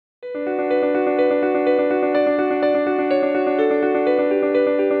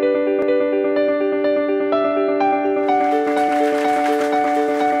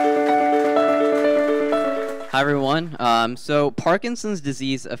Hi, everyone. So Parkinson's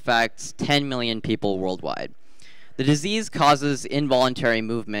disease affects 10 million people worldwide. The disease causes involuntary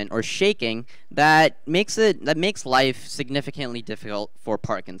movement or shaking that makes life significantly difficult for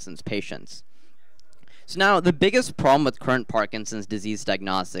Parkinson's patients. So now, the biggest problem with current Parkinson's disease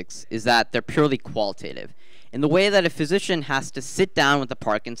diagnostics is that they're purely qualitative, in the way that a physician has to sit down with a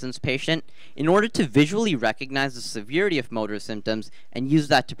Parkinson's patient in order to visually recognize the severity of motor symptoms and use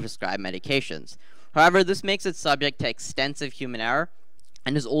that to prescribe medications. However, this makes it subject to extensive human error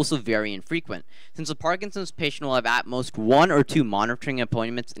and is also very infrequent. Since a Parkinson's patient will have at most 1 or 2 monitoring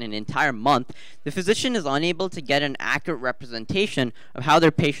appointments in an entire month, the physician is unable to get an accurate representation of how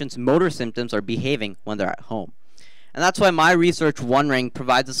their patient's motor symptoms are behaving when they're at home. And that's why my research, OneRing,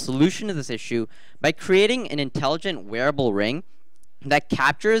 provides a solution to this issue by creating an intelligent wearable ring that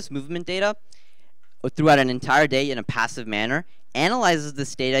captures movement data throughout an entire day in a passive manner, analyzes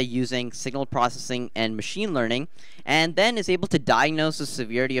this data using signal processing and machine learning, and then is able to diagnose the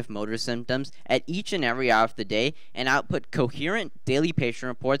severity of motor symptoms at each and every hour of the day and output coherent daily patient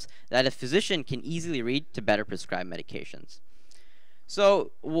reports that a physician can easily read to better prescribe medications.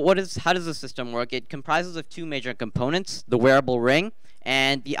 So how does the system work? It comprises of 2 major components, the wearable ring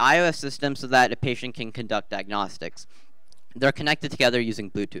and the iOS system, so that a patient can conduct diagnostics. They're connected together using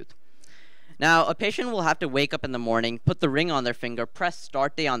Bluetooth. Now, a patient will have to wake up in the morning, put the ring on their finger, press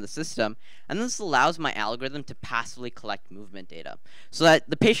start day on the system, and this allows my algorithm to passively collect movement data so that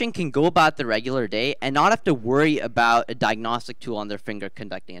the patient can go about the regular day and not have to worry about a diagnostic tool on their finger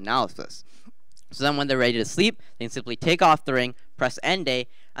conducting analysis. So then when they're ready to sleep, they can simply take off the ring, press end day,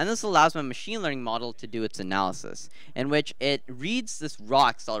 and this allows my machine learning model to do its analysis, in which it reads this raw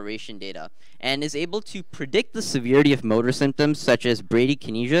acceleration data and is able to predict the severity of motor symptoms such as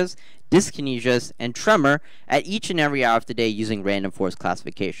bradykinesias, dyskinesias, and tremor at each and every hour of the day using random forest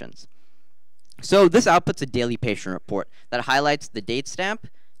classifications. So this outputs a daily patient report that highlights the date stamp,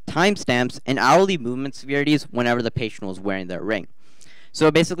 time stamps, and hourly movement severities whenever the patient was wearing their ring. So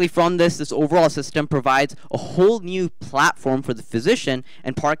basically from this overall system provides a whole new platform for the physician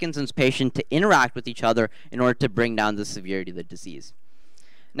and Parkinson's patient to interact with each other in order to bring down the severity of the disease.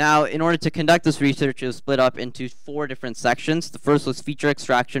 Now, in order to conduct this research, it was split up into 4 different sections. The first was feature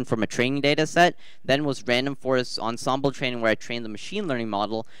extraction from a training data set. Then was random forest ensemble training, where I trained the machine learning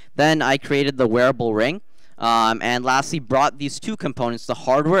model. Then I created the wearable ring. And lastly, brought these 2 components, the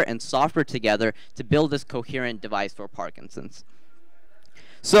hardware and software, together to build this coherent device for Parkinson's.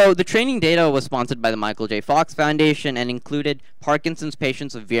 So the training data was sponsored by the Michael J. Fox Foundation and included Parkinson's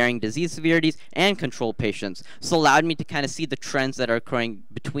patients of varying disease severities and control patients. So allowed me to kind of see the trends that are occurring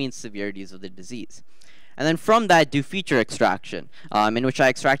between severities of the disease. And then from that, do feature extraction, in which I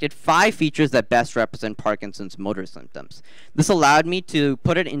extracted 5 features that best represent Parkinson's motor symptoms. This allowed me to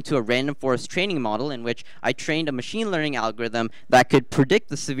put it into a random forest training model in which I trained a machine learning algorithm that could predict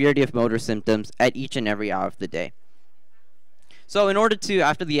the severity of motor symptoms at each and every hour of the day. So in order to,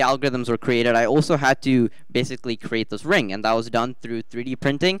 after the algorithms were created, I also had to basically create this ring, and that was done through 3D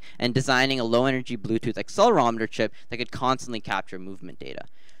printing and designing a low-energy Bluetooth accelerometer chip that could constantly capture movement data.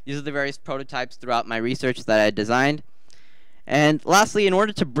 These are the various prototypes throughout my research that I designed. And lastly, in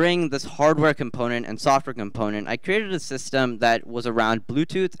order to bring this hardware component and software component, I created a system that was around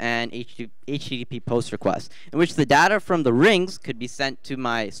Bluetooth and HTTP post requests, in which the data from the rings could be sent to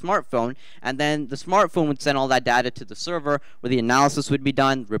my smartphone, and then the smartphone would send all that data to the server, where the analysis would be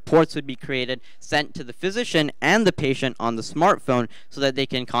done, reports would be created, sent to the physician and the patient on the smartphone, so that they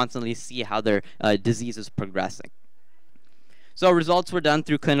can constantly see how their disease is progressing. So results were done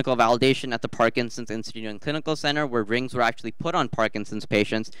through clinical validation at the Parkinson's Institute and Clinical Center, where rings were actually put on Parkinson's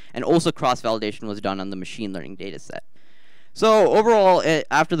patients, and also cross-validation was done on the machine learning dataset. So overall,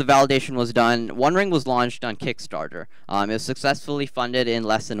 after the validation was done, OneRing was launched on Kickstarter. It was successfully funded in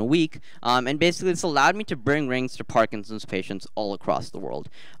less than a week, and basically this allowed me to bring rings to Parkinson's patients all across the world.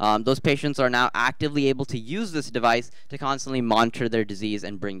 Those patients are now actively able to use this device to constantly monitor their disease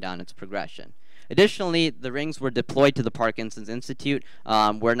and bring down its progression. Additionally, the rings were deployed to the Parkinson's Institute,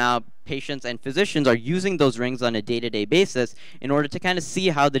 where now patients and physicians are using those rings on a day-to-day basis in order to kind of see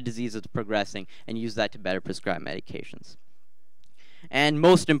how the disease is progressing and use that to better prescribe medications. And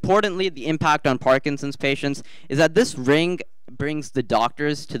most importantly, the impact on Parkinson's patients is that this ring brings the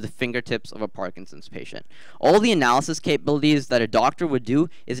doctors to the fingertips of a Parkinson's patient. All the analysis capabilities that a doctor would do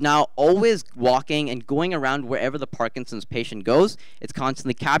is now always walking and going around wherever the Parkinson's patient goes. It's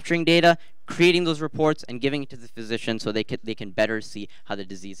constantly capturing data, creating those reports, and giving it to the physician so they can better see how the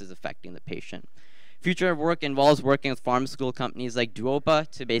disease is affecting the patient. Future work involves working with pharmaceutical companies like Duopa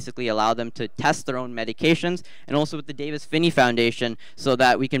to basically allow them to test their own medications, and also with the Davis Finney Foundation so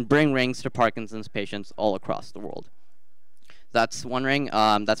that we can bring rings to Parkinson's patients all across the world. That's OneRing.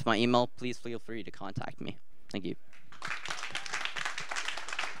 That's my email. Please feel free to contact me. Thank you.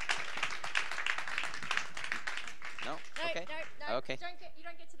 No? Okay. No. Okay. You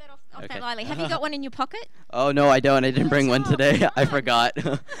don't get to that off Okay. that lightly. Have you got one in your pocket? Oh, no, I don't. I didn't bring one today. I forgot.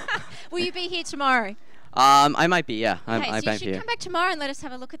 Will you be here tomorrow? I might be, yeah. Okay, I so might you should be come back tomorrow and let us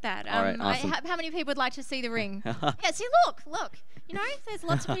have a look at that. All right, awesome. How many people would like to see the ring? Yeah, see, look. You know, there's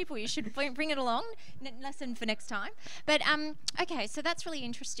lots of people. You should bring it along. Lesson for next time. But, okay, so that's really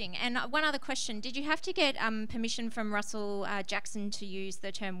interesting. And one other question. Did you have to get permission from Russell Jackson to use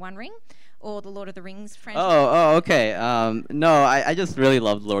the term OneRing or the Lord of the Rings franchise? Oh, okay. No, I just really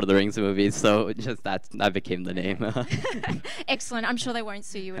loved Lord of the Rings movies, so just that became the name. Excellent. I'm sure they won't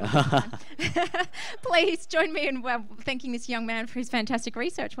sue you at all. Please join me in thanking this young man for his fantastic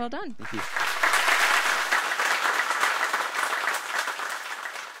research. Well done. Thank you.